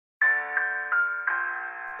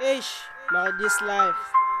Ish, my this life.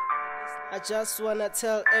 I just wanna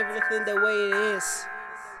tell everything the way it is.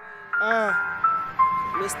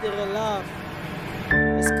 Mystery love.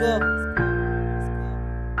 Let's go.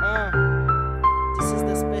 This is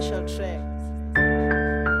the special track.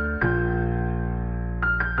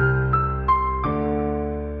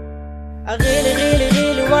 I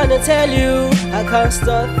really wanna tell you, I can't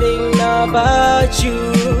stop thinking about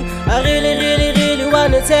you. I really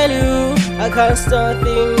wanna tell you, I can't stop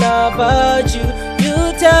thinking about you.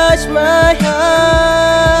 You touch my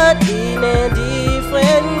heart in a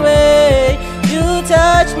different way. You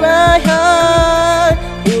touch my heart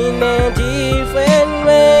in a different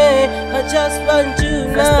way. I just want you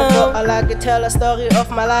now. First of all, I like to tell a story of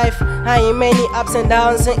my life. I ain't many ups and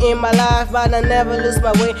downs in my life, but I never lose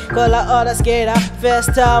my way. Call I all scared.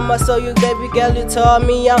 First time I saw you, baby girl, you taught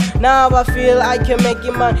me out. Now I feel I can make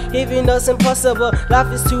it mine, even though it's impossible.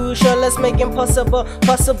 Life is too short, let's make it possible.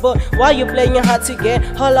 Why you playing hard to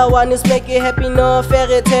get? All I want is make it happy, no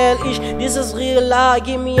fairy tale ish. This is real life.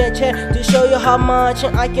 Give me a chance to show you how much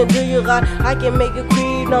I can do you right. I can make you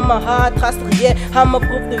queen on my heart. Trust it, yeah. I'ma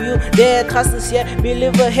prove to you that trust is yeah.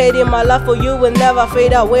 Believe or hate in my life for you will never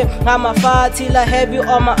fade away. I'ma fight till I have you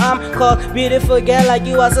on my arm. Cause beautiful girl like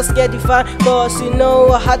you are so scared to find. Cause you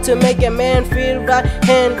know how to make a man feel right.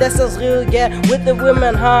 And that's a real girl with the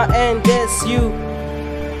women heart, and that's you.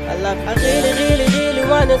 I really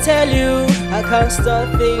wanna tell you, I can't stop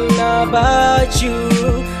thinking about you.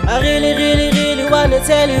 I really wanna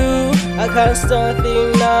tell you, I can't stop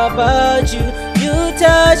thinking about you. You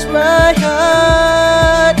touch my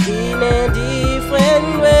heart in a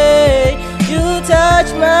different way. You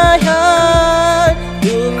touch my heart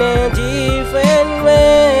in a different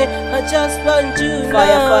way. I just want you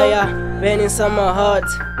now. Fire, burning summer heart.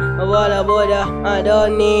 Water, I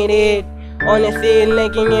don't need it. Only thing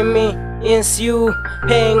linking in me is you.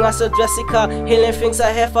 Paying us a Jessica, healing things I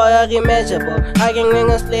have for unimaginable. I can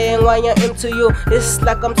explain why I'm into you. It's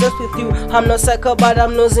like I'm just with you. I'm not psycho, but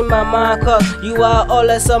I'm losing my mind. Cause you are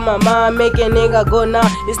always on my mind, making nigga go now.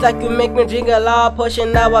 It's like you make me drink a loud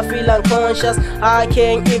potion. Now I feel unconscious. I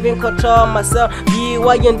can't even control myself. Be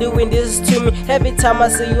why you doing this to me. Every time I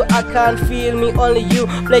see you, I can't feel me. Only you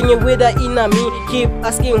playing with the inner me. Keep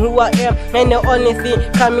asking who I am, and the only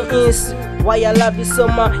thing coming is why I love you so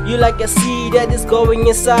much. You like a seed that is going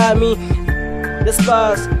inside me. The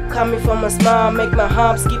sparks coming from a smile make my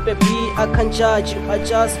heart skip a beat. I can't judge you, I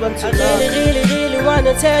just want to love. I really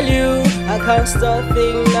wanna tell you, I can't stop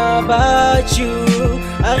thinking about you.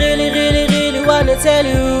 I really wanna tell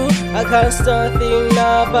you, I can't stop thinking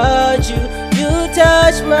about you. You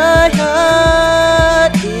touch my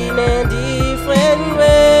heart in a different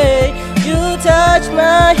way. You touch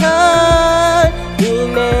my heart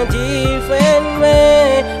in a different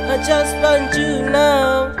way. I just want you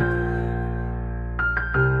now.